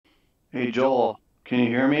Hey Joel, can you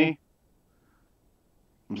hear me?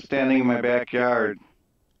 I'm standing in my backyard.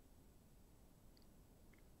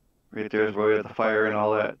 Right there's where we had the fire and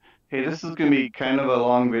all that. Hey, this is gonna be kind of a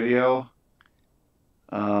long video.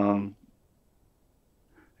 Um,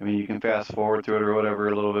 I mean, you can fast forward through it or whatever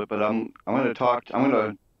a little bit, but I'm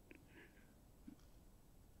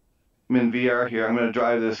in VR here. I'm gonna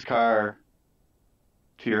drive this car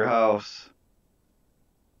to your house.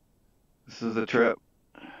 This is the trip.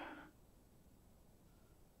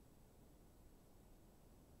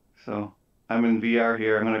 So I'm in VR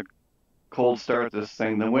here. I'm gonna cold start this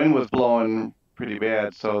thing. The wind was blowing pretty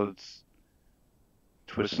bad, so it's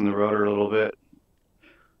twisting the rotor a little bit.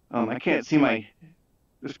 I can't see my.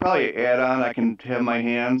 There's probably an add-on I can have my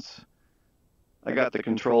hands. I got the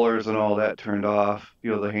controllers and all that turned off,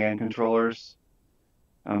 the hand controllers.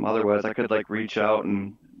 Otherwise, I could like reach out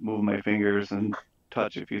and move my fingers and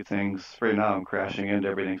touch a few things. Right now, I'm crashing into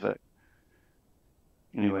everything. So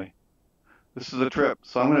anyway, this is a trip.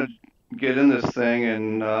 So I'm gonna get in this thing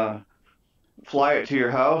and fly it to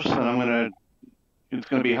your house, and it's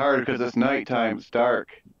gonna be hard because it's nighttime, it's dark.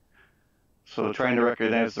 So trying to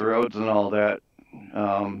recognize the roads and all that.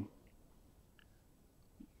 Um,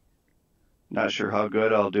 Not sure how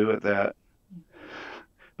good I'll do at that.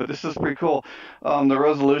 But this is pretty cool. The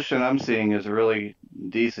resolution I'm seeing is really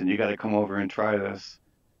decent. You got to come over and try this.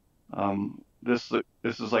 This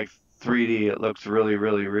is like 3D. It looks really,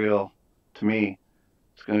 really real to me.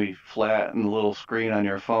 It's going to be flat and a little screen on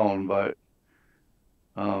your phone, but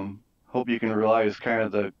hope you can realize kind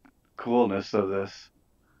of the coolness of this.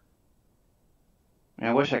 Man,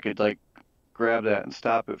 I wish I could like grab that and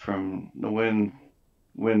stop it from the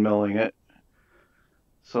windmilling it.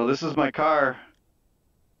 So this is my car.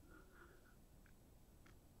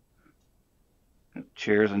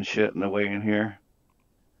 Chairs and shit in the way in here.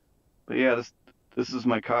 But yeah, this is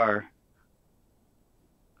my car.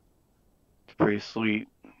 It's pretty sweet.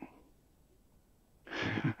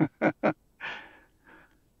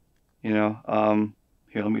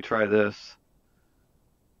 Here, let me try this.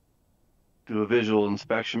 Do a visual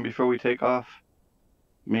inspection before we take off.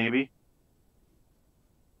 Maybe.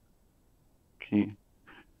 Can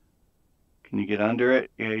you get under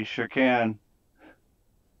it? Yeah, you sure can.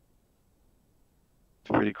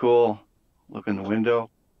 It's pretty cool. Look in the window.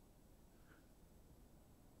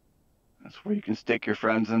 That's where you can stick your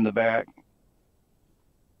friends in the back.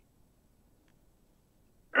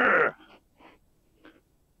 Urgh.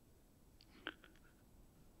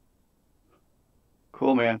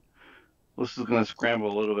 Cool, man. This is gonna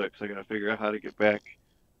scramble a little bit because I gotta figure out how to get back,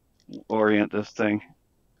 orient this thing.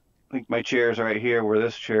 I think my chair's right here where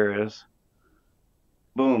this chair is.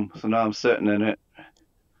 Boom. So now I'm sitting in it.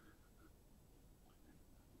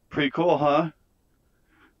 Pretty cool, huh?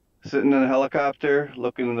 Sitting in a helicopter,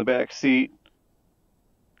 looking in the back seat.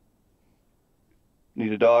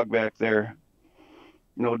 Need a dog back there.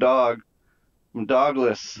 No dog. I'm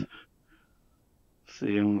dogless.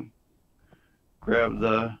 See, grab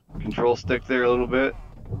the control stick there a little bit.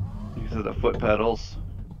 These are the foot pedals.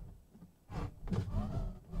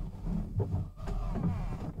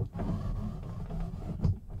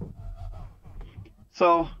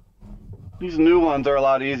 So these new ones are a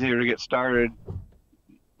lot easier to get started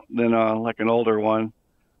than like an older one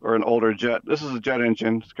or an older jet. This is a jet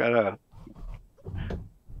engine. It's got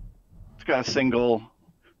a single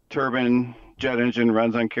turbine jet engine,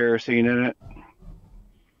 runs on kerosene in it.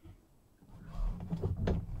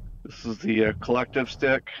 This is the collective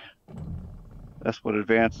stick. That's what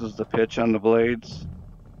advances the pitch on the blades.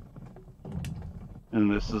 And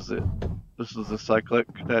this is it. This is the cyclic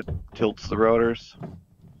that tilts the rotors.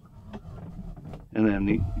 And then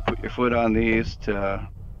you put your foot on these that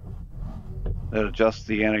adjusts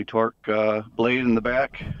the anti-torque blade in the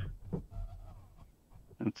back.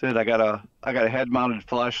 That's it. I got a head-mounted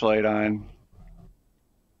flashlight on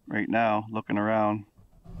right now, looking around.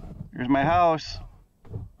 Here's my house.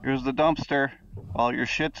 Here's the dumpster. All your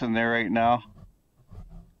shit's in there right now.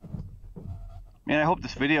 Man, I hope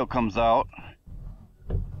this video comes out.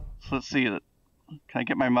 So let's see. Can I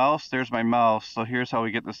get my mouse? There's my mouse. So here's how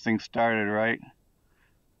we get this thing started, right?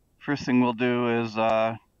 First thing we'll do is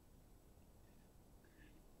I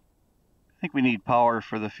think we need power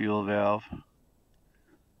for the fuel valve.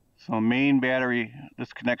 So main battery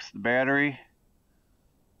disconnects the battery.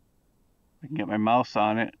 I can get my mouse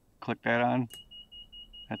on it, click that on.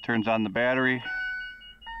 That turns on the battery.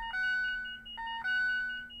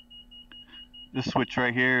 This switch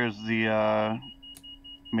right here is the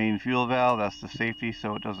main fuel valve. That's the safety,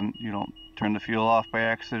 so you don't turn the fuel off by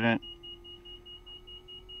accident.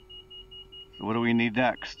 So what do we need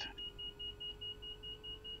next?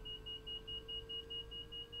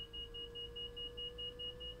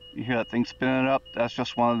 You hear that thing spinning up? That's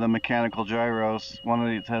just one of the mechanical gyros. One of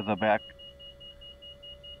these has a back.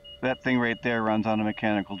 That thing right there runs on a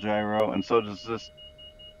mechanical gyro, and so does this.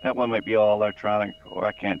 That one might be all electronic, or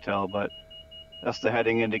I can't tell, but that's the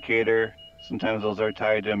heading indicator. Sometimes those are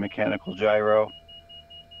tied to a mechanical gyro,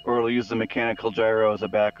 or we'll use the mechanical gyro as a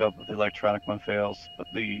backup if the electronic one fails. But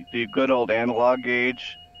the good old analog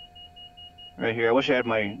gauge right here, I wish I had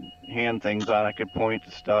my hand things on, I could point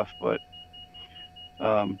to stuff, but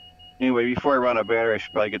anyway, before I run out of battery, I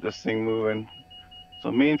should probably get this thing moving.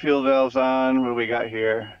 So main fuel valve's on. What do we got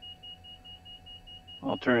here?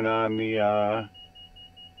 I'll turn on the,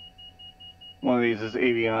 one of these is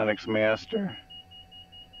Avionics Master.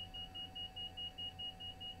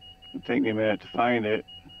 It'll take me a minute to find it.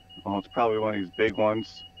 Oh, it's probably one of these big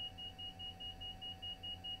ones.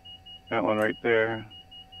 That one right there.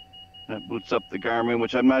 That boots up the Garmin,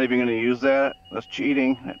 which I'm not even going to use that. That's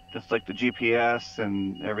cheating. Just like the GPS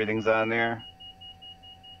and everything's on there.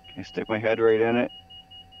 Can I stick my head right in it?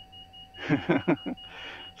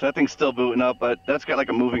 So that thing's still booting up, but that's got like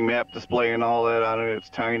a moving map display and all that on it. It's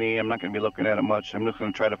tiny. I'm not going to be looking at it much. I'm just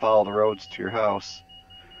going to try to follow the roads to your house.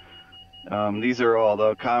 These are all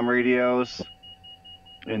the comm radios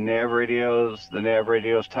and nav radios. The nav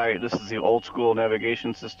radios tied. This is the old school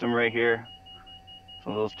navigation system right here.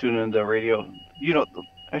 So those tune into radio. You know,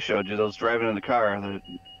 I showed you those driving in the car.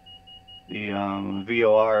 The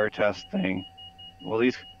VOR test thing. Well,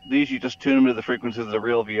 these you just tune them to the frequencies of the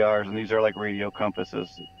real VRs, and these are like radio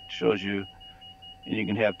compasses. It shows you, and you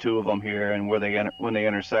can have two of them here, and when they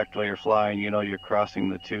intersect while you're flying, you know you're crossing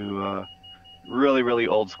the two. Really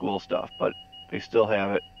old school stuff, but they still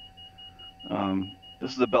have it.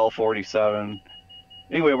 This is the Bell 47.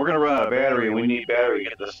 Anyway, we're gonna run out of battery, and we need battery to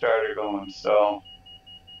get the starter going. So,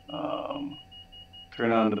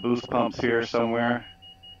 turn on the boost pumps here somewhere.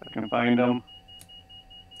 If I can find them.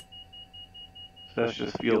 So that's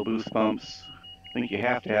just fuel boost pumps. I think you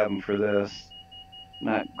have to have them for this.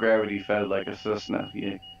 Not gravity fed like a Cessna,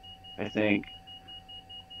 I think.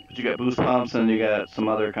 But you got boost pumps and you got some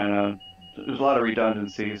other kind of, there's a lot of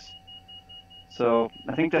redundancies. So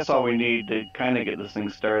I think that's all we need to kind of get this thing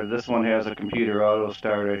started. This one has a computer auto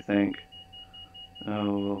start, I think.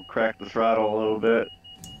 We'll crack the throttle a little bit.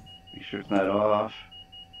 Make sure it's not off.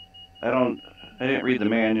 I didn't read the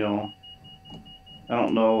manual. I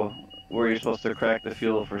don't know where you're supposed to crack the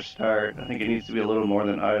fuel for start. I think it needs to be a little more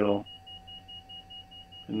than idle.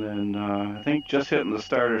 And then I think just hitting the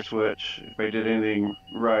starter switch, if I did anything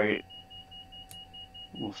right,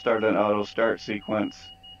 we'll start an auto start sequence,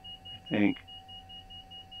 I think.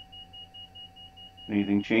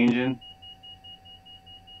 Anything changing?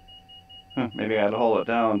 Huh, maybe I had to hold it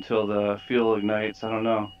down until the fuel ignites, I don't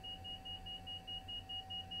know.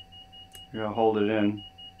 Here, I'll hold it in.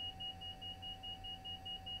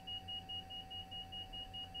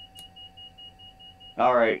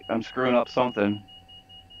 Alright, I'm screwing up something.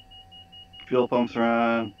 Fuel pumps are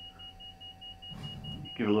on.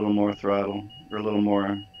 Give it a little more throttle, or a little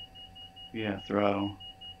more, yeah, throttle.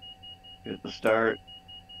 Hit the start.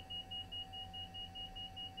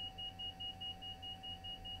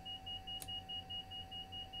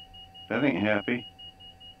 That ain't happy.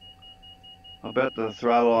 I'll bet the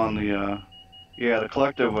throttle on the, yeah, the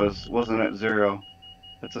collective wasn't at 0.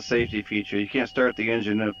 That's a safety feature. You can't start the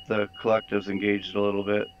engine if the collective's engaged a little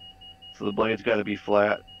bit. So the blade's got to be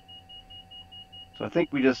flat. So I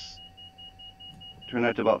think we just turn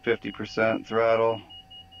that to about 50% throttle.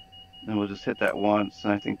 And we'll just hit that once,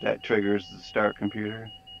 and I think that triggers the start computer.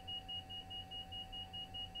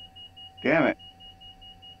 Damn it.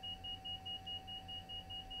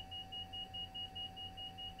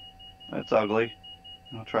 That's ugly.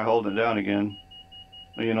 I'll try holding it down again.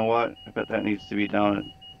 Well, you know what? I bet that needs to be down at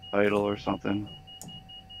idle or something.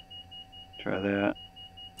 Try that.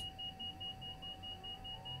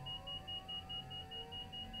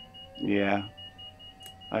 Yeah.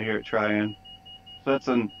 I hear it trying. So that's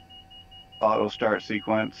an auto start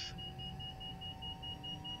sequence.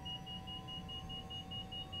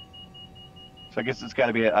 So I guess it's got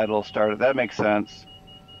to be at idle start. That makes sense.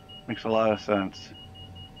 Makes a lot of sense.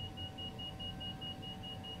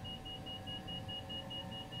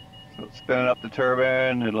 So it's spinning up the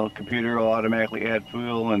turbine. Computer will automatically add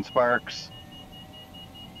fuel and sparks.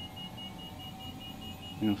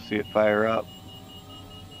 You'll see it fire up.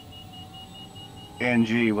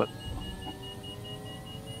 NG, what?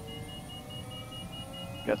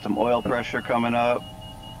 Got some oil pressure coming up.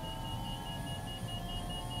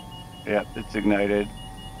 Yep, it's ignited.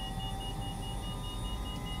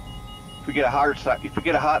 If we get a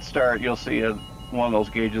hot start, you'll see one of those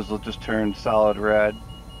gauges will just turn solid red.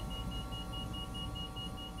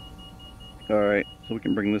 Alright, so we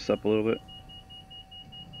can bring this up a little bit.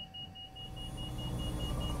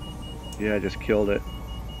 Yeah, I just killed it.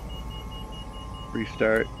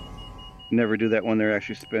 Restart. Never do that when they're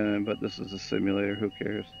actually spinning, but this is a simulator, who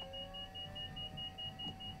cares?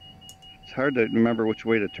 It's hard to remember which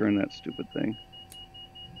way to turn that stupid thing.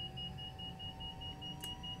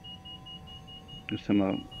 Just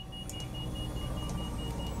I'm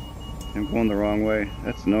going the wrong way.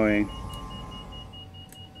 That's annoying.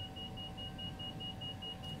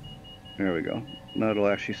 There we go. Now it'll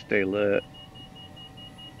actually stay lit.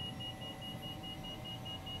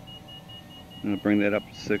 I'm gonna bring that up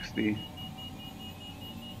to 60.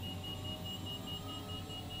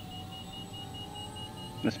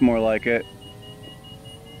 That's more like it.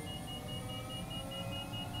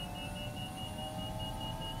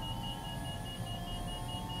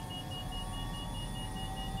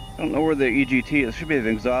 I don't know where the EGT is. There should be an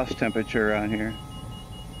exhaust temperature on here.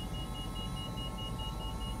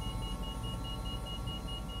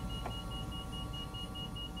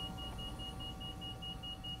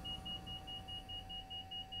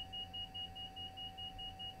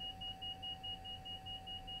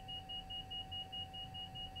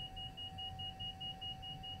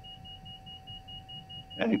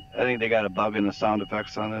 I think they got a bug in the sound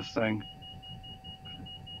effects on this thing.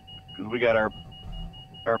 Because we got our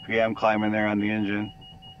RPM climbing there on the engine.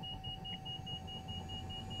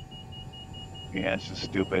 Yeah, it's just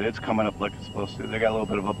stupid. It's coming up like it's supposed to. They got a little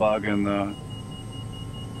bit of a bug in the...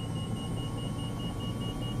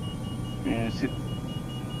 Yeah, it's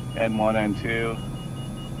N1, N2.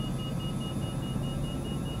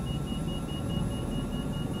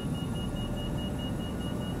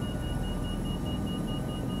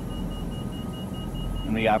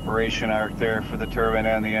 And the operation arc there for the turbine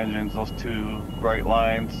and the engines, those two bright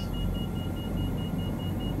lines.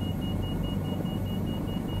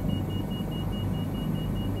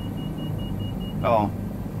 Oh.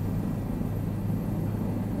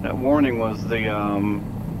 That warning was the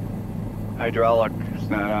hydraulic is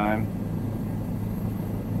not on.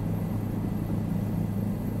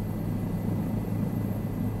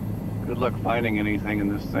 Good luck finding anything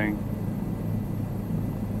in this thing.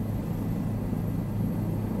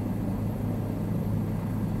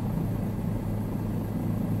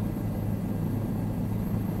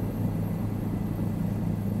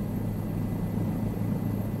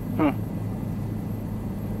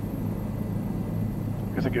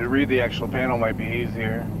 Guess I could read the actual panel, might be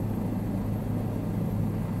easier.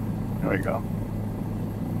 There we go.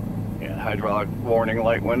 Yeah, hydraulic warning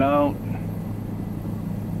light went out.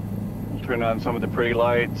 We'll turn on some of the pretty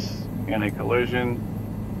lights. Anti-collision.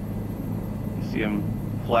 You see them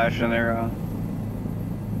flashing there.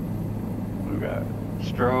 We've got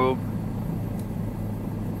strobe.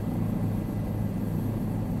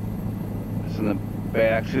 It's in the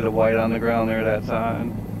back. See the white on the ground there? That's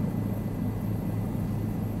on.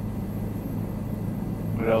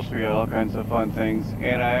 What else? We got all kinds of fun things.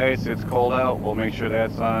 Anti-ice, it's cold out. We'll make sure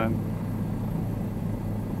that's on.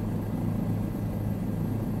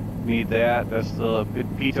 Need that. That's the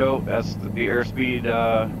pitot. That's the airspeed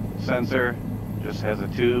sensor. Just has a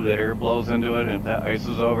tube that air blows into it, and if that ice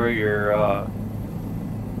is over, your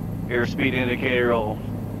airspeed indicator will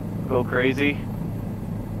go crazy.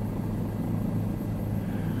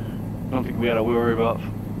 Don't think we got to worry about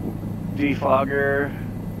defogger,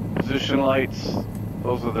 position lights.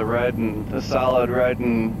 Those are the red and the solid red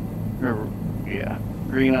and, yeah,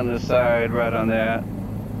 green on this side, red on that.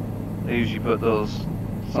 They usually put those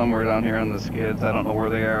somewhere down here on the skids. I don't know where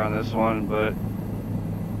they are on this one, but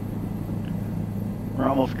we're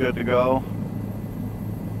almost good to go.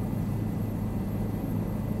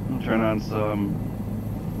 I'll turn on some.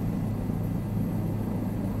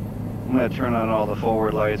 I'm going to turn on all the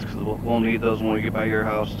forward lights because we'll need those when we get by your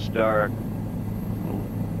house. It's dark.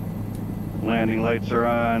 Landing lights are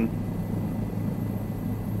on.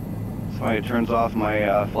 So it turns off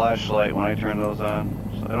my flashlight when I turn those on.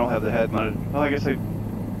 So I don't have the head mounted. Oh, I guess I.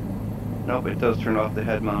 Nope, it does turn off the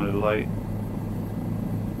head mounted light.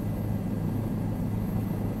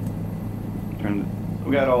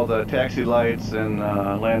 We got all the taxi lights and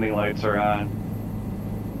landing lights are on.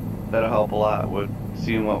 That'll help a lot with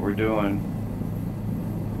seeing what we're doing.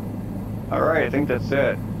 Alright, I think that's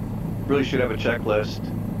it. Really should have a checklist.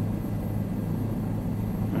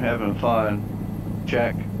 I'm having fun.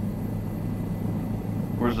 Check.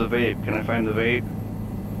 Where's the vape? Can I find the vape?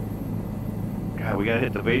 God, we gotta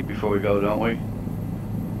hit the vape before we go, don't we?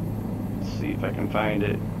 Let's see if I can find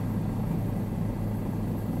it.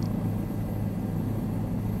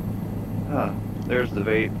 Ah, there's the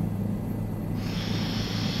vape.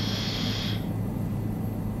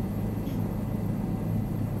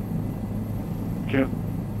 Can't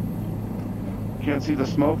see the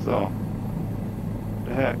smoke though.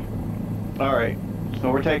 The heck. Alright,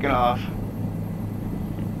 so we're taking off.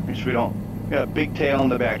 Make sure we don't. Got a big tail in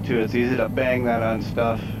the back too. It's easy to bang that on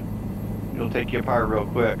stuff. It'll take you apart real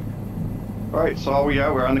quick. Alright, so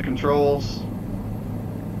we're on the controls.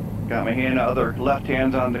 Got my other left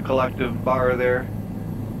hand's on the collective bar there.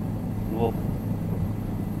 We'll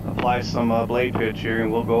apply some blade pitch here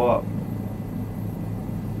and we'll go up.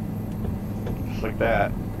 Just like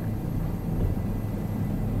that.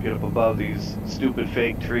 Get up above these stupid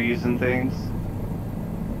fake trees and things.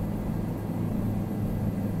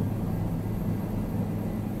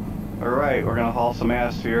 Alright, we're gonna haul some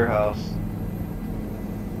ass to your house.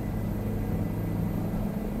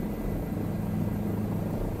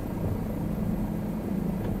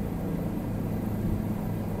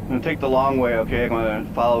 I'm gonna take the long way, okay? I'm gonna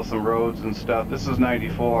follow some roads and stuff. This is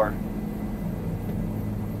 94.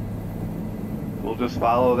 We'll just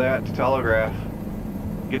follow that to Telegraph.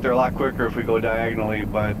 Get there a lot quicker if we go diagonally,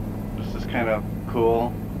 but this is kind of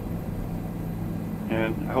cool.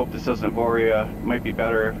 And I hope this doesn't bore you. It might be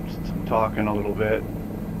better since I'm talking a little bit.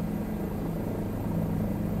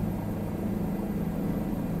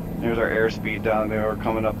 There's our airspeed down there. We're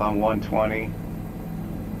coming up on 120.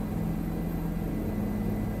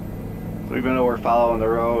 So even though we're following the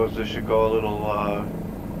roads, this should go a little,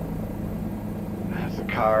 there's a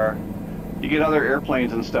car. You get other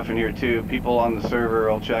airplanes and stuff in here too. People on the server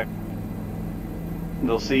will check.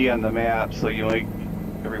 They'll see on the map, so you like,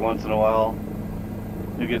 every once in a while,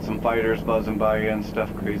 you get some fighters buzzing by you and stuff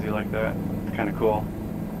crazy like that. It's kind of cool.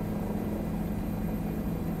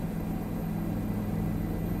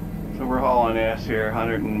 So we're hauling ass here,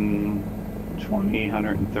 120,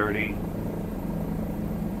 130.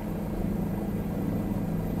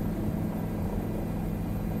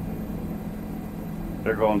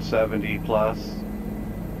 They're going 70 plus.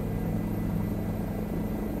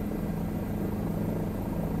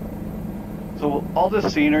 So all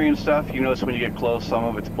this scenery and stuff, you notice when you get close, some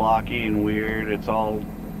of it's blocky and weird. It's all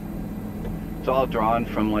drawn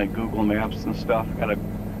from like Google Maps and stuff.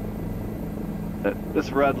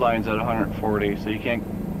 This red line's at 140, so you can't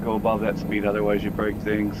go above that speed, otherwise you break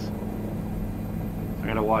things. So I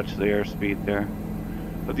gotta watch the airspeed there.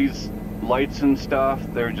 But these lights and stuff,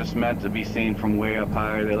 they're just meant to be seen from way up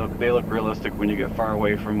high. They look realistic when you get far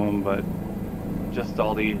away from them, but just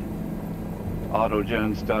all the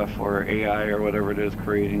auto-gen stuff or AI or whatever it is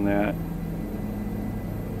creating that.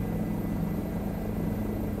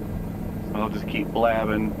 So I'll just keep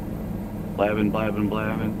blabbing.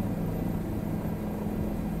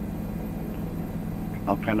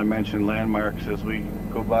 I'll kind of mention landmarks as we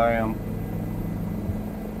go by them.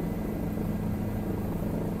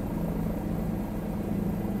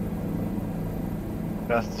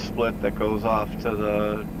 That's the split that goes off to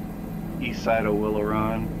the east side of Willow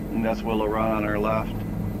Run, and that's Willow Run on our left.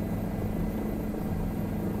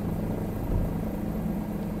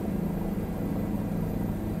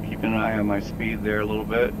 Keeping an eye on my speed there a little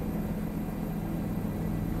bit.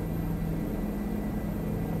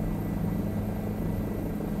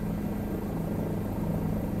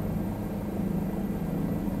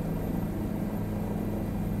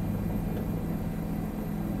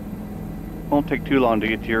 Won't take too long to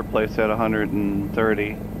get to your place at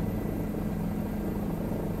 130.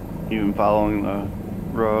 Even following the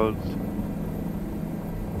roads.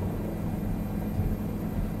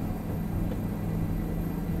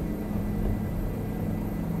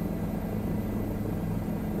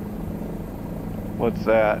 What's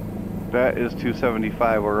that? That is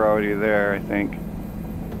 275. We're already there, I think.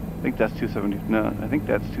 I think that's 270. No, I think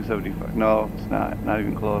that's 275. No, it's not. Not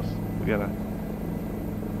even close. We gotta.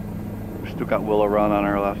 Still got Willow Run on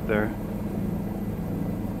our left there.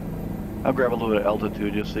 I'll grab a little bit of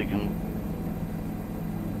altitude just so you can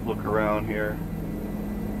look around here.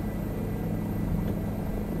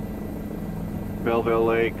 Belleville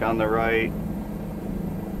Lake on the right.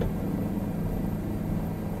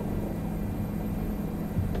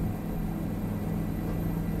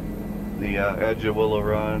 The edge of Willow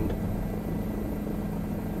Run.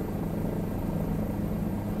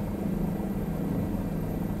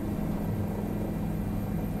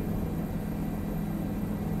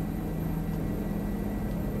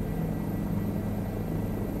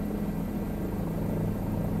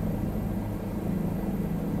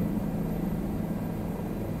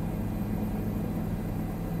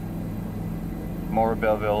 More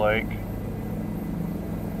Belleville Lake.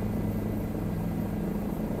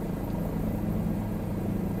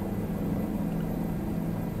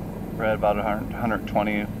 We're at about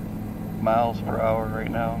 120 miles per hour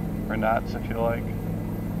right now, or knots if you like.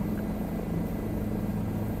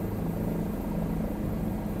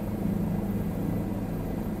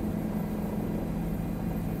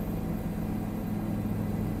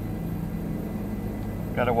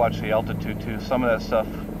 Gotta watch the altitude too. Some of that stuff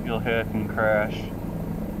you'll hit and crash.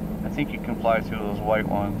 I think you can fly through those white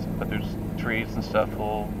ones, but there's trees and stuff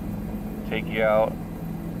will take you out.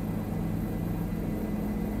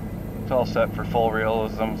 It's all set for full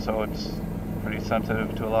realism, so it's pretty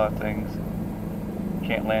sensitive to a lot of things.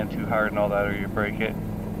 Can't land too hard and all that or you break it.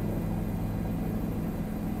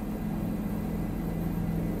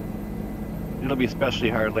 It'll be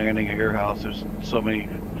especially hard landing at your house. There's so many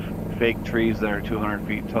fake trees that are 200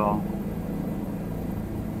 feet tall.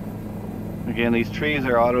 Again, these trees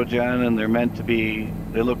are autogen and they're meant to be,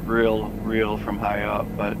 they look real from high up,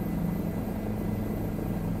 but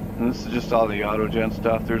and this is just all the autogen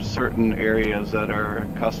stuff. There's certain areas that are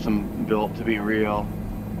custom built to be real,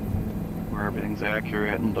 where everything's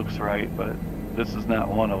accurate and looks right, but this is not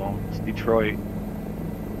one of them. It's Detroit.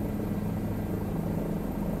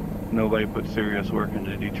 Nobody put serious work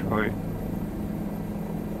into Detroit.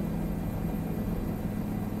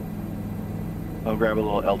 I'll grab a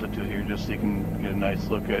little altitude here just so you can get a nice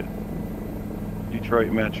look at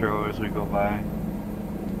Detroit Metro as we go by.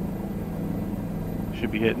 Should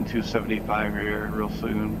be hitting 275 here real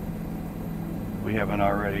soon. We haven't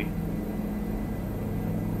already.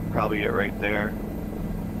 Probably it right there.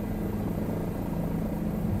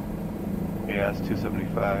 Yeah, it's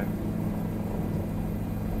 275.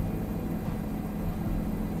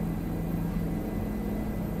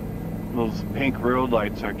 Those pink road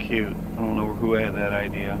lights are cute. I don't know who had that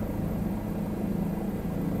idea.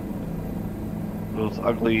 Those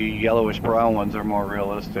ugly yellowish brown ones are more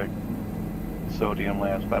realistic. Sodium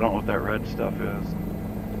lamps, but I don't know what that red stuff is.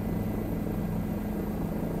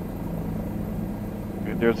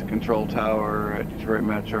 Okay, there's a control tower at Detroit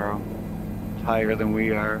Metro. It's higher than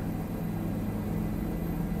we are.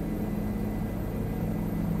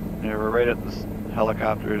 Yeah, we're right at this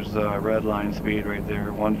helicopter's red line speed right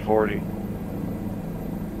there, 140.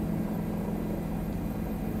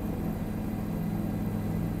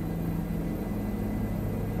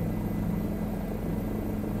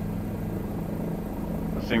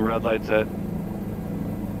 I'm seeing red lights at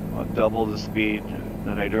double the speed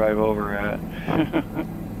that I drive over at.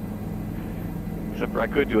 Except for I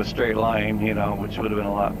could do a straight line, you know, which would have been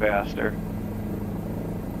a lot faster.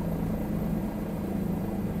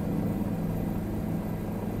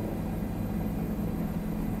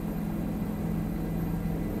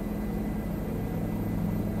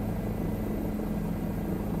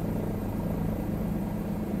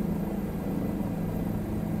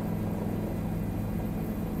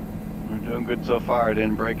 Doing good so far. I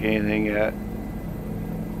didn't break anything yet.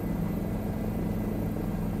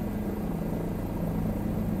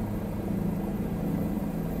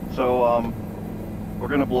 So we're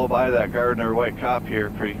gonna blow by that Gardner white cop here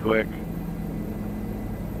pretty quick.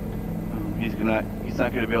 He's not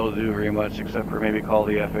gonna be able to do very much except for maybe call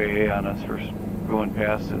the FAA on us for going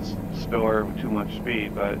past his store with too much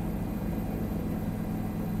speed, but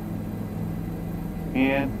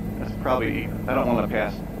and that's probably, I don't want to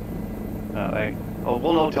pass.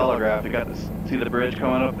 We'll no telegraph. You got this. See the bridge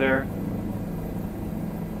coming up there?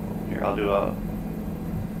 Here, I'll do a. Or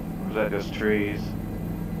is that just trees?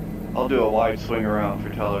 I'll do a wide swing around for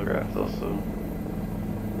telegraph though. So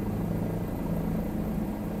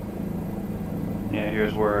yeah,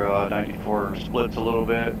 here's where 94 splits a little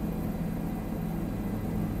bit.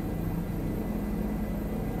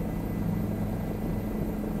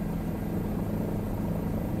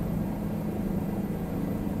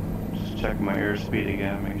 Checking my airspeed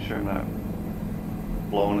again, make sure I'm not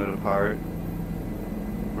blowing it apart.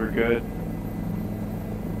 We're good.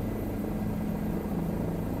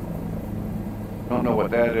 Don't know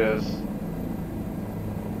what that is.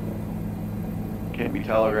 Can't be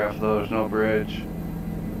telegraphed though, there's no bridge.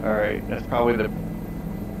 Alright, that's probably the...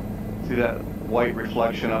 See that white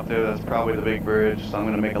reflection up there? That's probably the big bridge. So I'm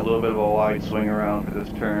going to make a little bit of a wide swing around for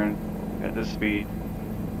this turn at this speed.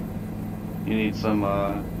 You need some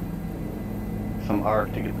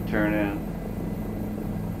arc to get the turn in.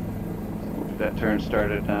 So we'll get that turn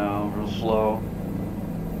started now, real slow.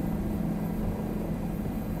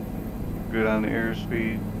 Good on the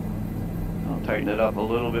airspeed. I'll tighten it up a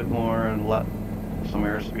little bit more and let some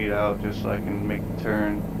airspeed out just so I can make the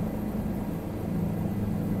turn.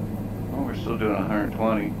 Oh, we're still doing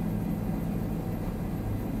 120.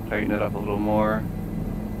 Tighten it up a little more.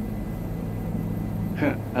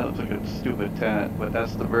 That looks like a stupid tent, but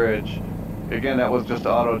that's the bridge. Again, that was just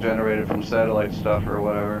auto-generated from satellite stuff or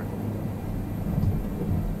whatever.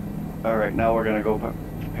 Alright, now we're going to go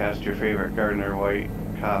past your favorite Gardner white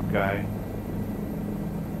cop guy.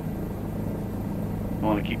 I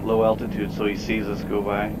want to keep low altitude so he sees us go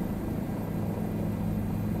by.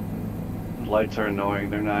 lights are annoying.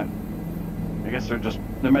 They're not. I guess they're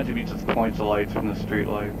meant to be just points of lights from the street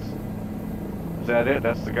lights. Is that it?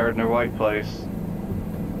 That's the Gardner White place.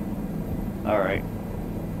 Alright.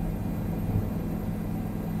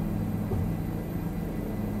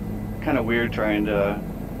 Kind of weird trying to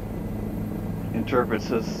interpret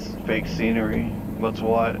this fake scenery. What's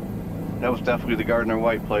what? That was definitely the Gardner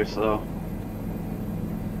White place though.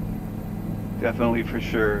 Definitely for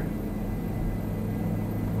sure.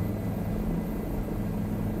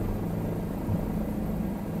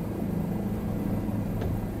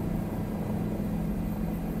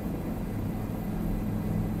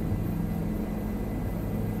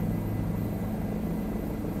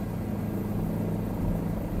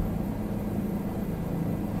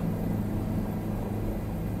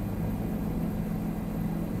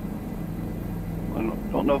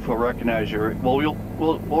 Don't know if we'll recognize your. Well,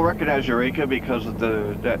 we'll recognize Eureka because of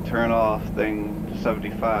that turn off thing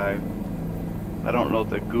 75. I don't know if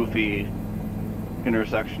the goofy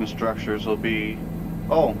intersection structures will be.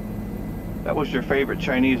 Oh, that was your favorite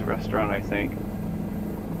Chinese restaurant, I think.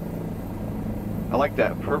 I like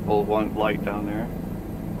that purple one light down there.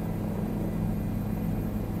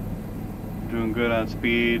 Doing good on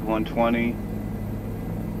speed, 120.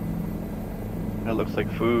 That looks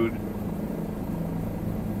like food.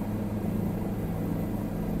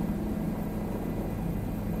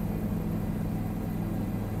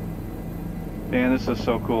 Man, this is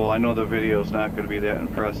so cool. I know the video's not going to be that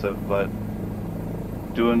impressive, but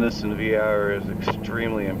doing this in VR is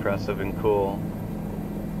extremely impressive and cool.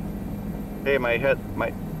 Hey, my head.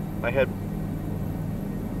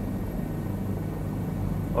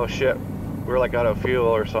 Oh shit, we're like out of fuel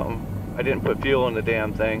or something. I didn't put fuel in the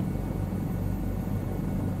damn thing.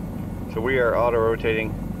 So we are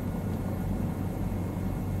auto-rotating.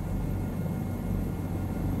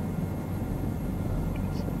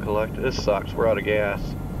 This sucks, we're out of gas.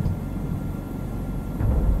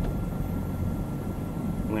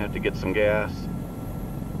 We have to get some gas.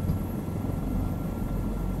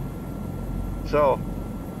 So,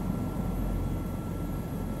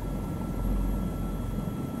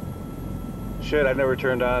 shit, I never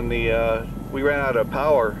turned on the, we ran out of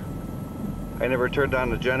power. I never turned on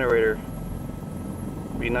the generator.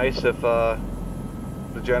 It'd be nice if the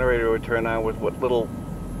generator would turn on with what little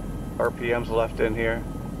RPMs left in here.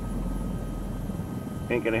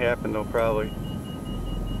 Ain't gonna happen though, probably.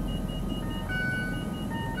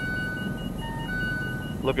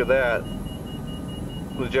 Look at that.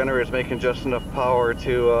 The generator's making just enough power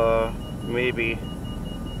to maybe.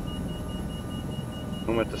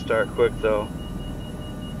 I'm going to start quick though.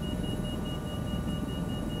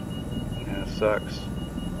 Yeah, it sucks.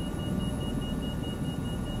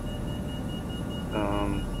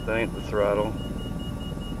 That ain't the throttle.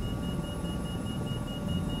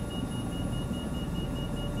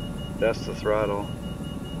 That's the throttle.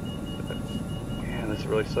 Man, this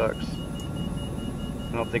really sucks.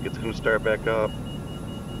 I don't think it's going to start back up.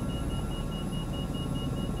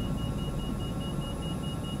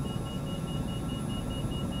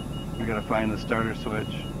 I gotta find the starter switch.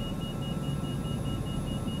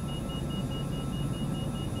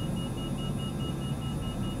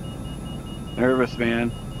 Nervous,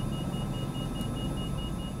 man.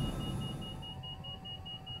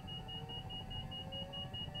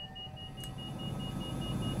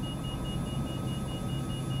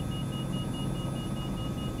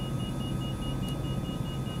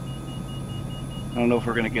 I don't know if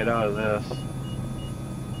we're gonna get out of this.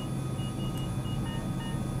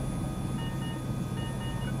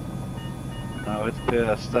 Oh, it's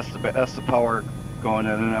pissed. That's the power going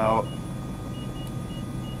in and out.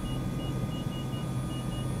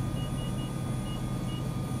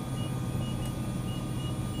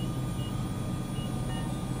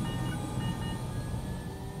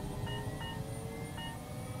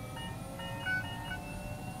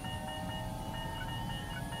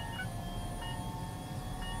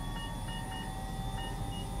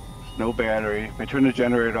 No battery. If I turn the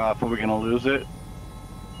generator off, are we gonna lose it?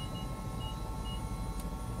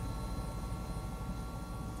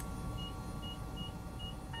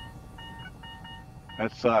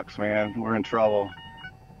 That sucks, man. We're in trouble.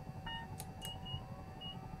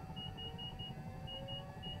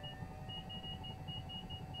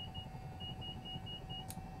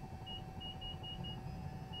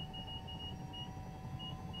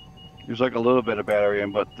 There's like a little bit of battery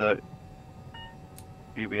in, but the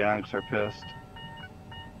avionics are pissed.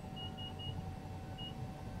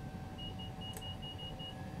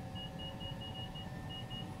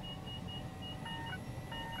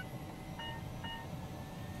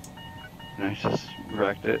 And I just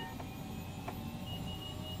wrecked it.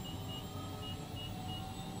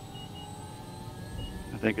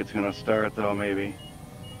 think it's gonna start though, maybe.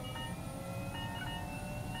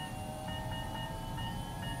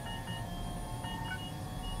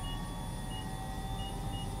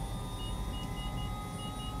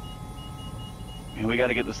 And we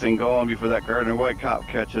gotta get this thing going before that Gardner White cop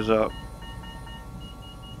catches up.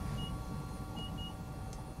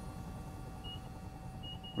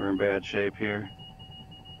 We're in bad shape here.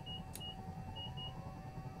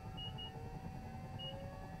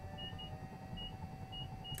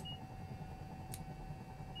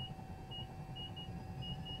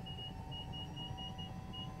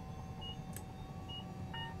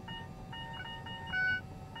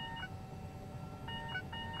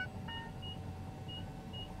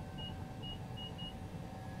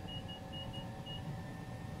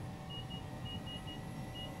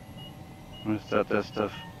 I'm gonna set this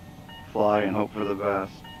to fly and hope for the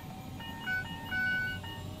best.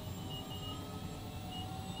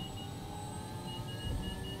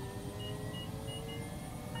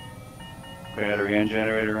 Battery and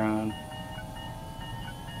generator on.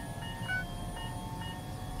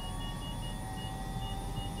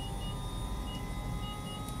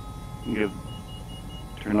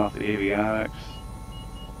 Turn off the avionics.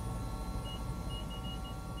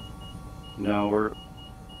 No,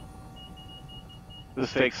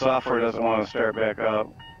 this fake software doesn't want to start back up.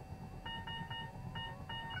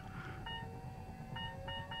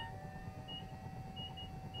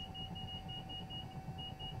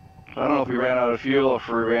 I don't know if we ran out of fuel or if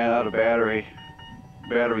we ran out of battery.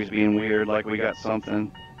 Battery's being weird, like we got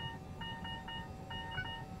something.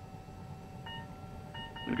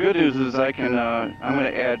 The good news is I'm gonna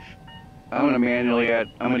manually add,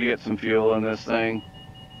 I'm gonna get some fuel in this thing.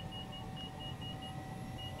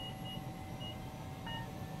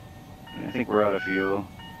 I think we're out of fuel.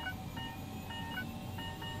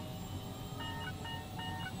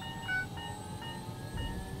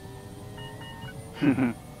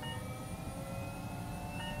 The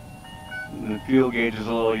fuel gauge is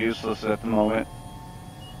a little useless at the moment.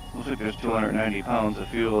 Looks like there's 290 pounds of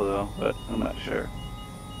fuel though, but I'm not sure.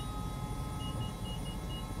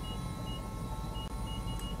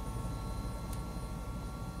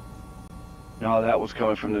 No, that was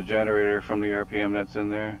coming from the generator from the RPM that's in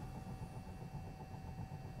there.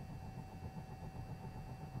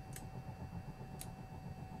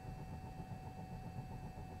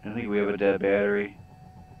 I think we have a dead battery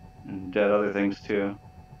and dead other things too.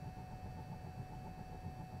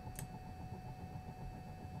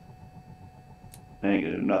 I ain't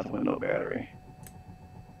gonna do nothing with no battery.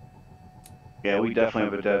 Yeah, we definitely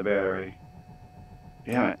have a dead battery.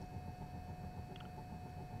 Damn it.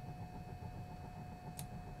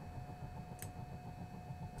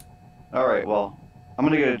 Alright, well, I'm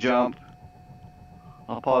gonna get a jump.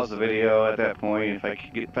 I'll pause the video at that point. If I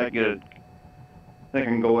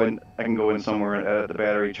can go in somewhere and edit the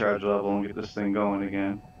battery charge level and get this thing going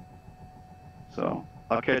again. So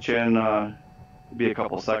I'll catch you in be a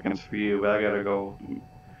couple seconds for you, but I gotta go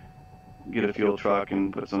get a fuel truck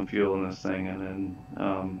and put some fuel in this thing, and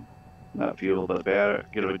then not fuel but battery,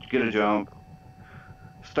 get a jump,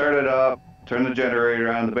 start it up, turn the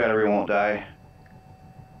generator on. The battery won't die.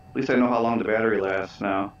 At least I know how long the battery lasts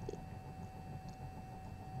now.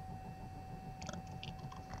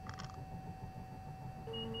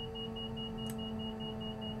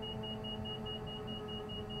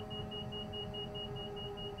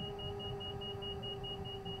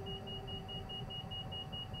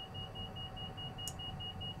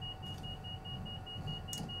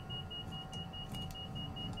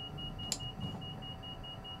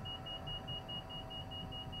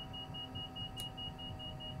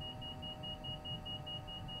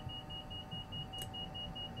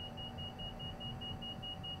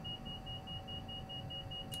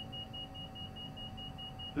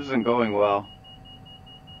 This isn't going well.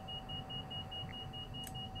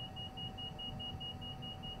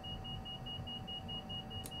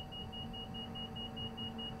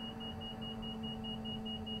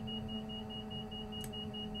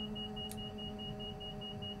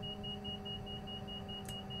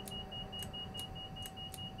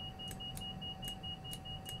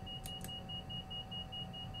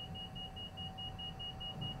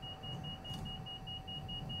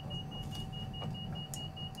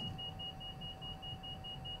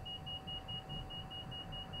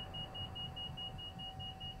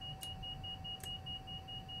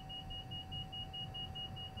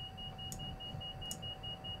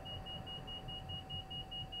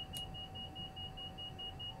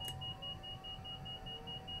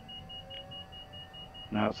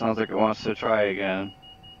 Now it sounds like it wants to try again.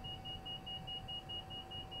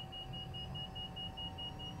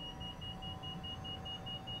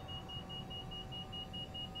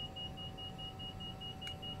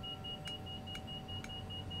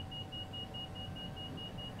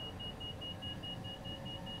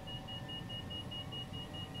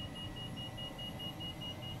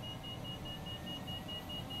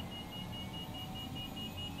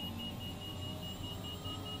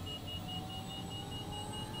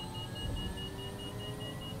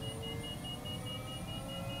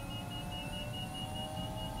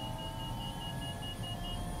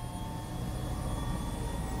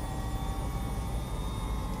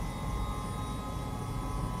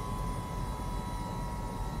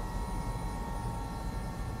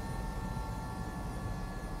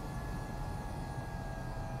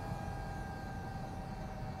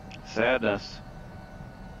 Sadness.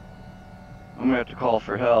 I'm gonna have to call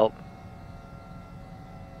for help.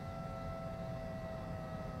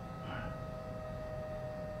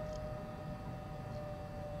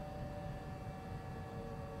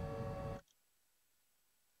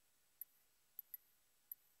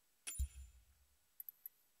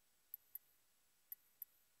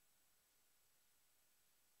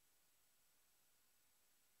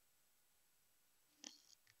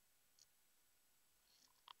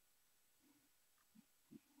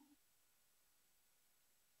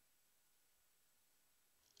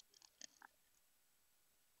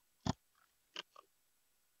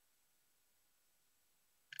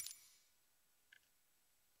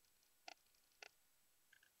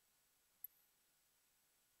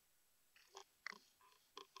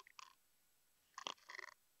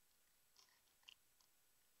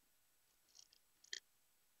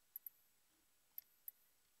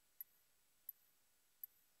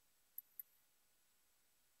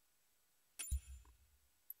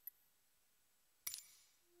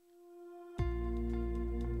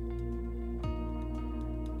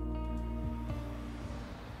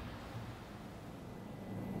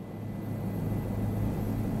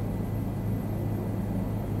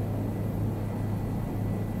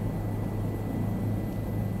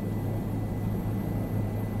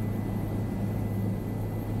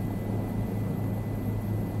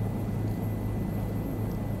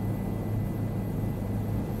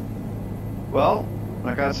 Well,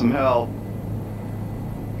 I got some help.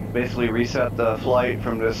 Basically reset the flight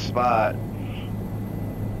from this spot.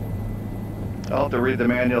 I'll have to read the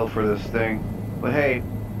manual for this thing. But hey,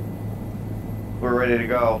 we're ready to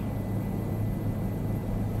go.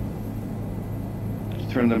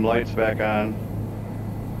 Just turn them lights back on.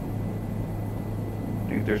 I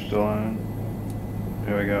think they're still on.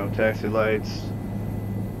 There we go, taxi lights.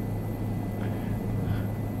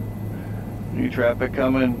 New traffic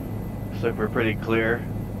coming. Looks like we're pretty clear.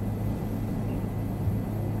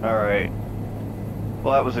 Alright.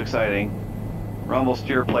 Well, that was exciting. We're almost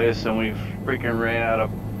to your place and we freaking ran out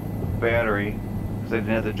of battery because they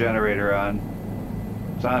didn't have the generator on.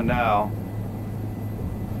 It's on now.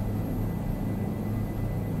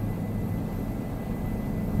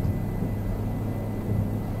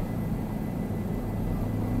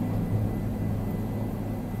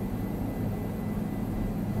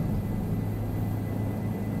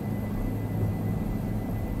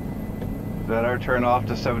 Is that our turn off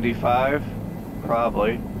to 75?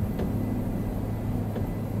 Probably.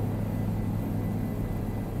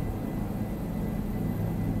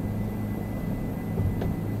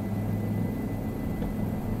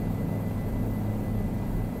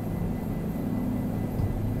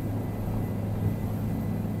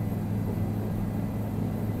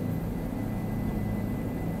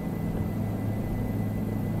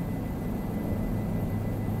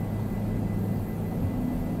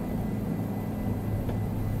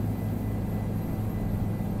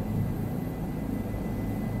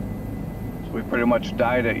 We pretty much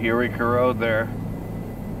died at Eureka Road there.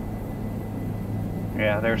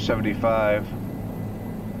 Yeah, there's 75.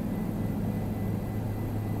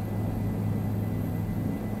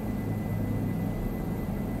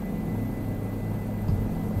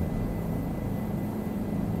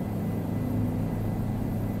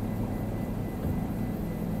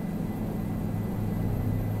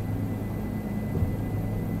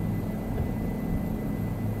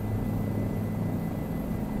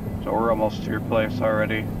 So we're almost to your place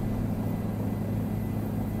already.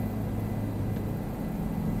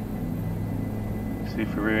 See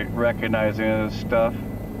if we recognize any of this stuff.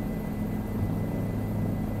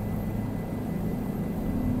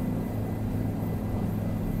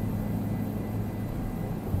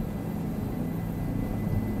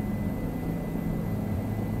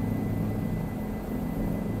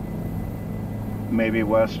 Maybe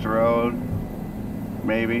West Road.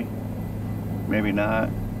 Maybe. Maybe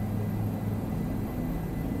not.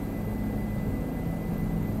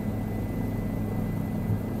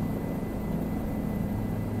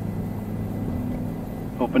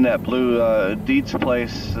 Hoping that blue Dietz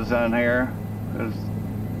place is on here, because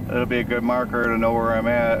it'll be a good marker to know where I'm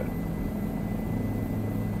at.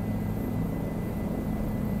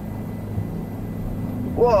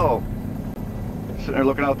 Whoa! Sitting there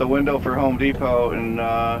looking out the window for Home Depot, and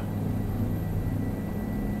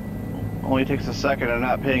only takes a second of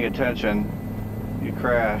not paying attention, you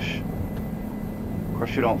crash. Of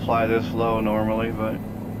course, you don't fly this low normally, but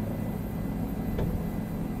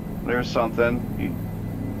there's something.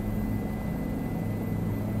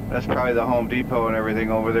 That's probably the Home Depot and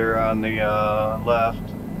everything over there on the left.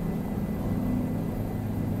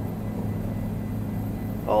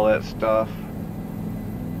 all that stuff.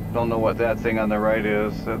 Don't know what that thing on the right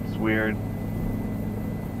is. That's weird.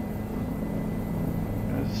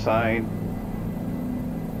 There's a sign.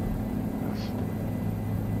 There's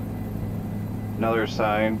another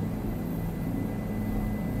sign.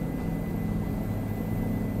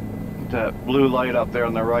 That blue light up there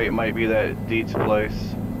on the right might be that Dietz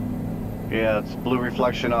place. Yeah, it's blue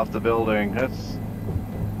reflection off the building.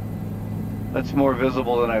 That's more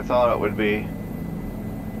visible than I thought it would be.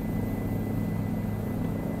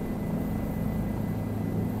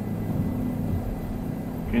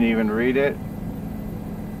 Can you even read it?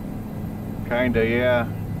 Kinda, yeah.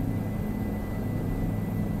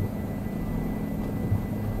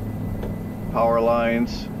 Power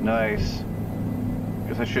lines, nice.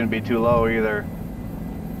 Guess I shouldn't be too low either.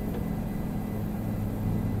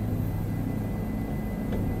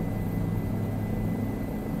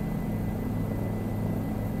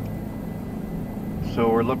 So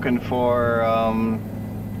we're looking for, I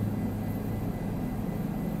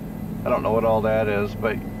don't know what all that is,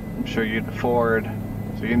 but I'm sure you'd Ford,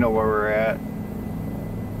 so you know where we're at.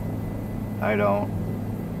 I don't.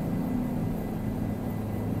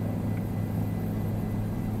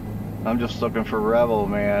 I'm just looking for Rebel,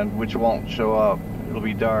 man, which won't show up. It'll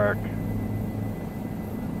be dark.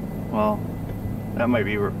 Well, that might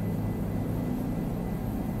be...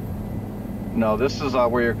 No, this is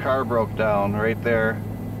where your car broke down, right there.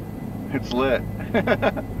 It's lit.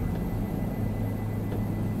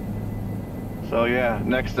 So yeah,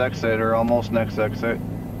 next exit, or almost next exit.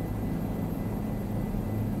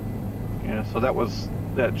 Yeah, so that was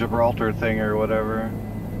that Gibraltar thing or whatever.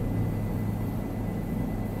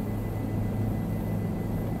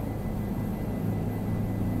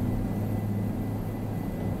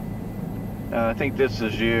 I think this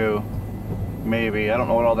is you. Maybe. I don't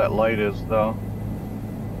know what all that light is, though.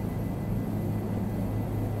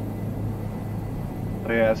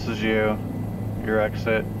 Oh yeah, this is you. Your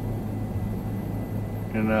exit.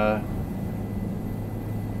 And, I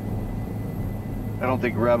don't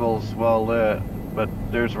think Rebel's well lit, but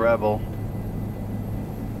there's Rebel.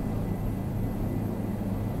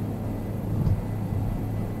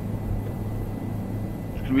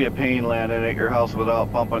 It's gonna be a pain landing at your house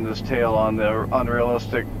without bumping this tail on the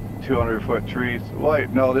unrealistic 200-foot trees. Wait,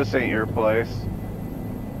 no, this ain't your place.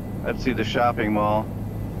 I'd see the shopping mall.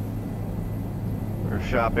 Or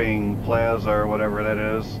shopping plaza or whatever that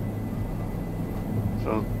is.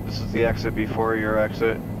 So this is the exit before your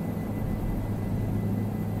exit.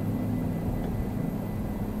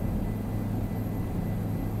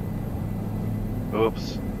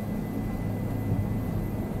 Oops.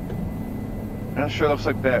 That sure looks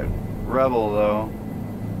like that Rebel though.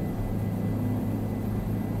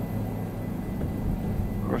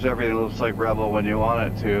 Of course everything looks like Rebel when you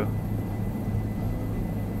want it to.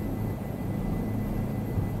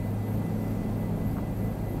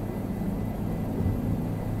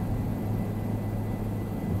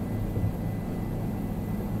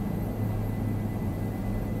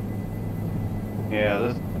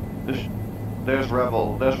 Yeah, there's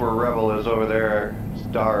Rebel. That's where Rebel is over there. It's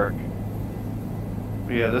dark.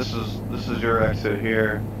 But yeah, this is your exit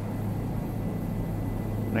here.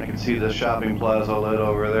 And I can see the shopping plaza lit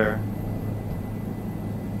over there.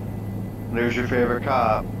 There's your favorite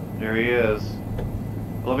cop. There he is.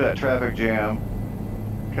 Look at that traffic jam.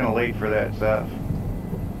 Kind of late for that stuff.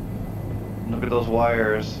 Look at those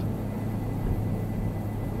wires.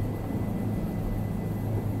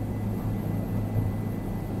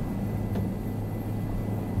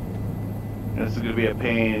 This is going to be a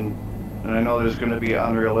pain, and I know there's going to be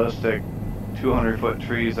unrealistic 200-foot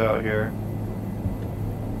trees out here.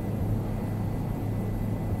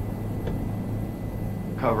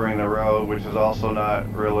 Covering the road, which is also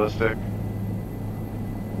not realistic.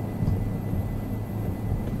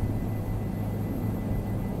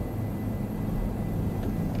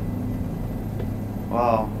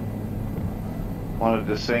 Wow. Wanted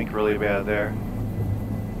to sink really bad there.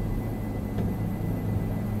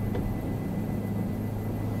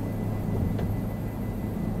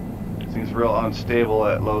 Thing's real unstable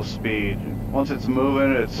at low speed. Once it's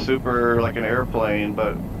moving, it's super like an airplane,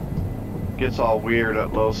 but gets all weird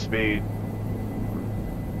at low speed.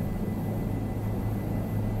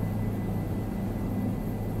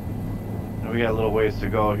 We got a little ways to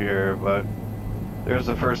go here, but there's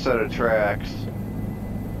the first set of tracks.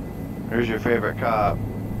 There's your favorite cop.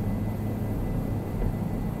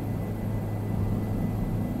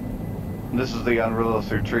 This is the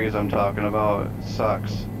unrealistic trees I'm talking about. It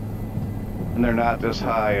sucks. And they're not this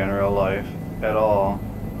high in real life at all.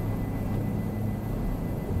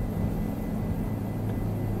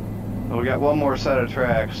 So we got one more set of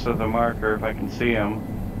tracks to the marker if I can see them.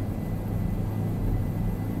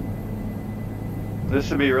 This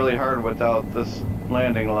would be really hard without this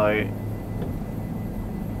landing light.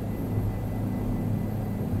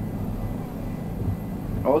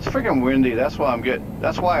 Oh, it's freaking windy. That's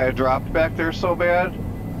why I dropped back there so bad.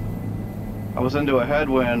 I was into a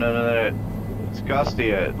headwind and then it's gusty.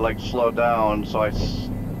 It like slowed down, so I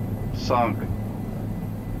sunk.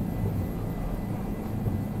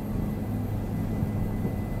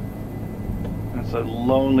 It's a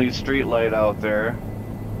lonely street light out there.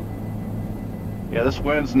 Yeah, this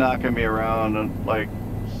wind's knocking me around and like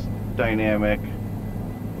dynamic.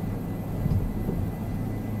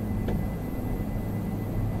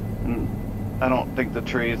 I don't think the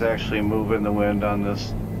trees actually move in the wind on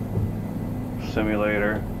this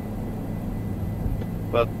simulator,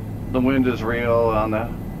 but the wind is real on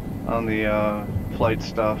the flight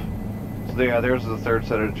stuff. So yeah, there's the third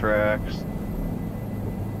set of tracks.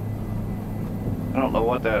 I don't know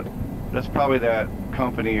what that's probably that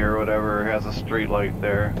company or whatever has a street light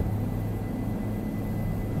there.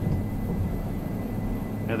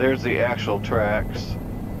 Yeah, there's the actual tracks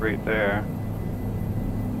right there.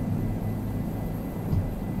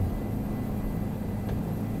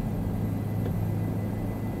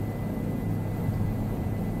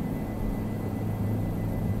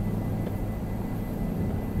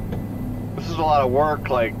 A lot of work,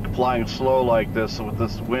 like flying slow like this with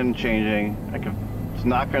this wind changing. It's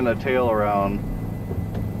knocking the tail around,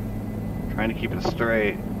 trying to keep it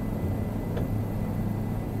straight.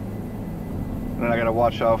 And I gotta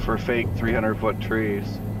watch out for fake 300-foot trees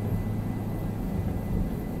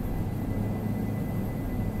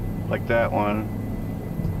like that one.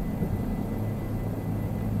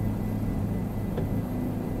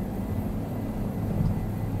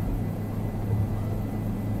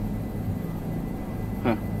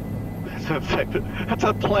 That's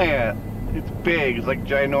a plant. It's big. It's like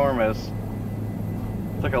ginormous.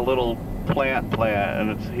 It's like a little plant,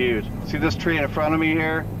 and it's huge. See this tree in front of me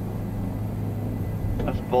here?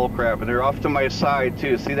 That's bullcrap. And they're off to my side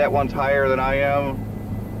too. See that one's higher than I am?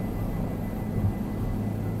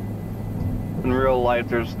 In real life,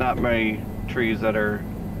 there's not many trees that are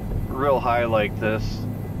real high like this.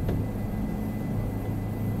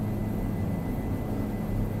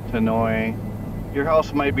 It's annoying. Your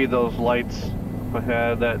house might be those lights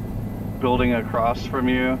ahead, that building across from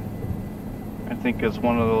you. I think is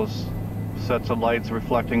one of those sets of lights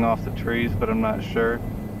reflecting off the trees, but I'm not sure.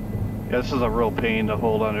 Yeah, this is a real pain to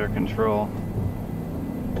hold under control.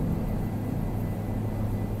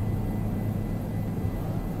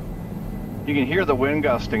 You can hear the wind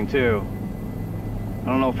gusting too. I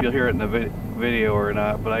don't know if you'll hear it in the video or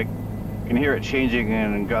not, but I can hear it changing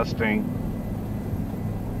and gusting.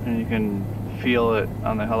 And you can feel it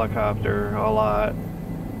on the helicopter a lot.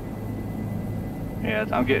 Yeah,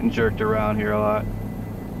 I'm getting jerked around here a lot.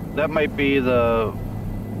 That might be the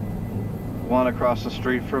one across the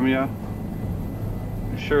street from you.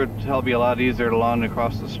 I'm sure it'll be a lot easier to land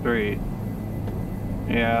across the street.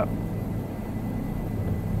 Yeah.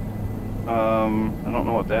 I don't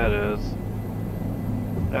know what that is.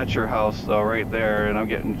 That's your house though, right there, and I'm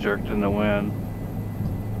getting jerked in the wind.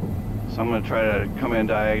 So I'm gonna try to come in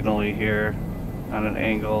diagonally here on an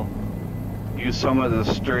angle. Use some of the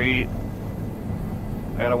street.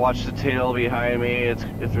 I gotta watch the tail behind me.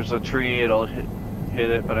 If there's a tree, it'll hit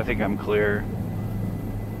it, but I think I'm clear.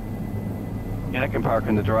 Yeah, I can park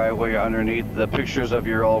in the driveway underneath the pictures of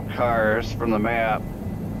your old cars from the map.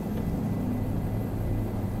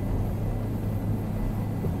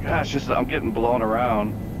 Gosh, I'm getting blown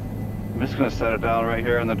around. I'm just gonna set it down right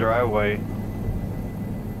here in the driveway.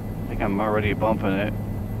 I think I'm already bumping it.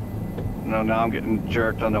 No, now I'm getting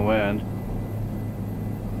jerked on the wind.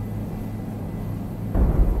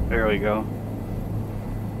 There we go.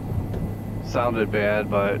 Sounded bad,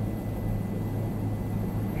 but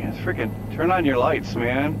yeah, it's freaking turn on your lights,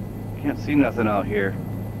 man. Can't see nothing out here.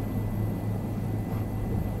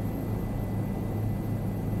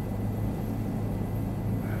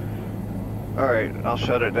 All right, I'll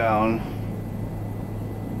shut it down.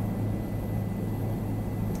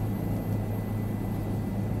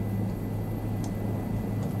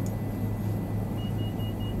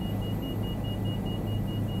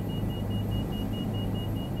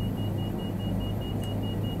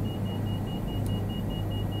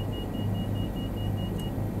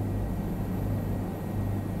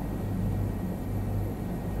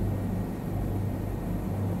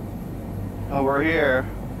 Oh, we're here.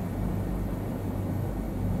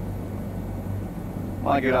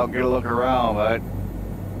 I get out, get a look around, but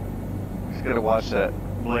you just gotta watch that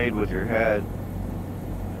blade with your head.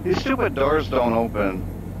 These stupid doors don't open.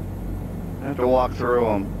 I have to walk through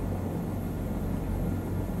them.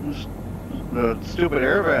 The stupid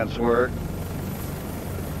air vents work,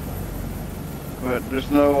 but there's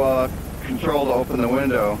no control to open the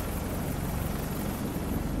window.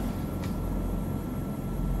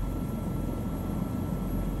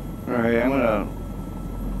 Alright, I'm gonna...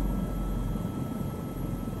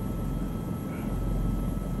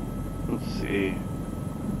 Let's see.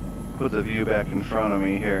 Put the view back in front of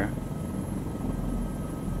me here.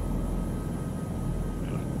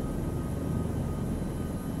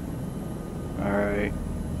 Alright.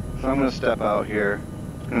 So I'm gonna step out here.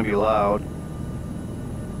 It's gonna be loud.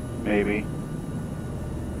 Maybe.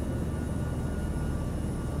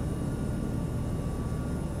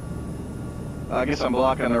 I guess I'm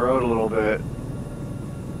blocking the road a little bit.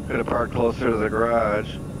 Could have parked closer to the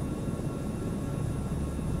garage.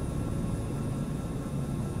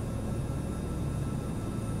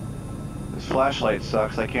 This flashlight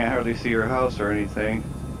sucks. I can't hardly see your house or anything.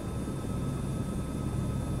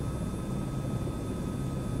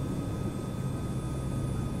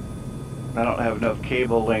 I don't have enough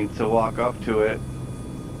cable length to walk up to it.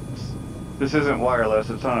 This isn't wireless,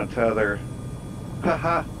 it's on a tether.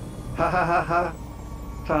 Haha. Ha ha ha ha.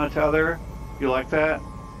 It's on a tether. You like that?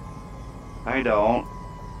 I don't.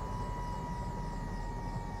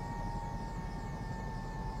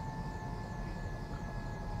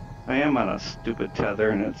 I am on a stupid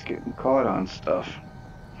tether and it's getting caught on stuff.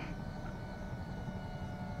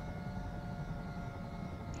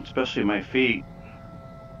 Especially my feet.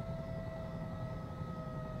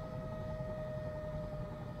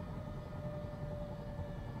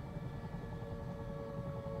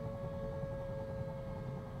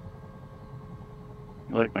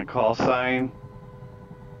 You like my call sign?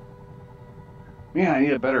 Man, I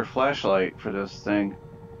need a better flashlight for this thing.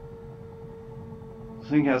 This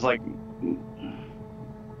thing has like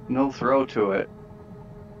no throw to it.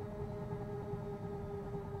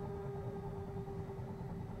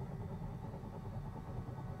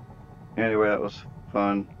 Anyway, that was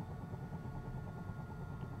fun.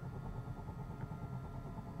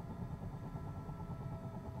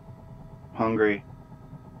 Hungry.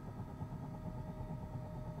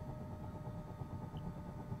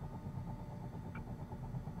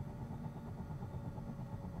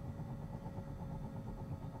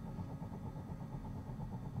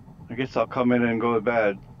 I guess I'll come in and go to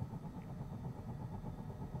bed.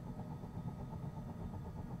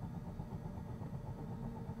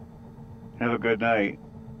 Have a good night.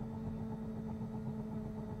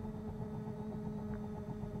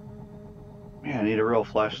 Man, I need a real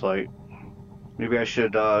flashlight. Maybe I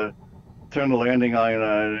should turn the landing line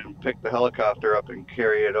on and pick the helicopter up and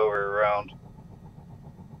carry it over around.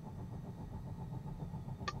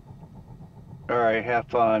 Alright, have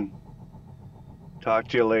fun. Talk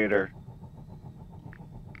to you later.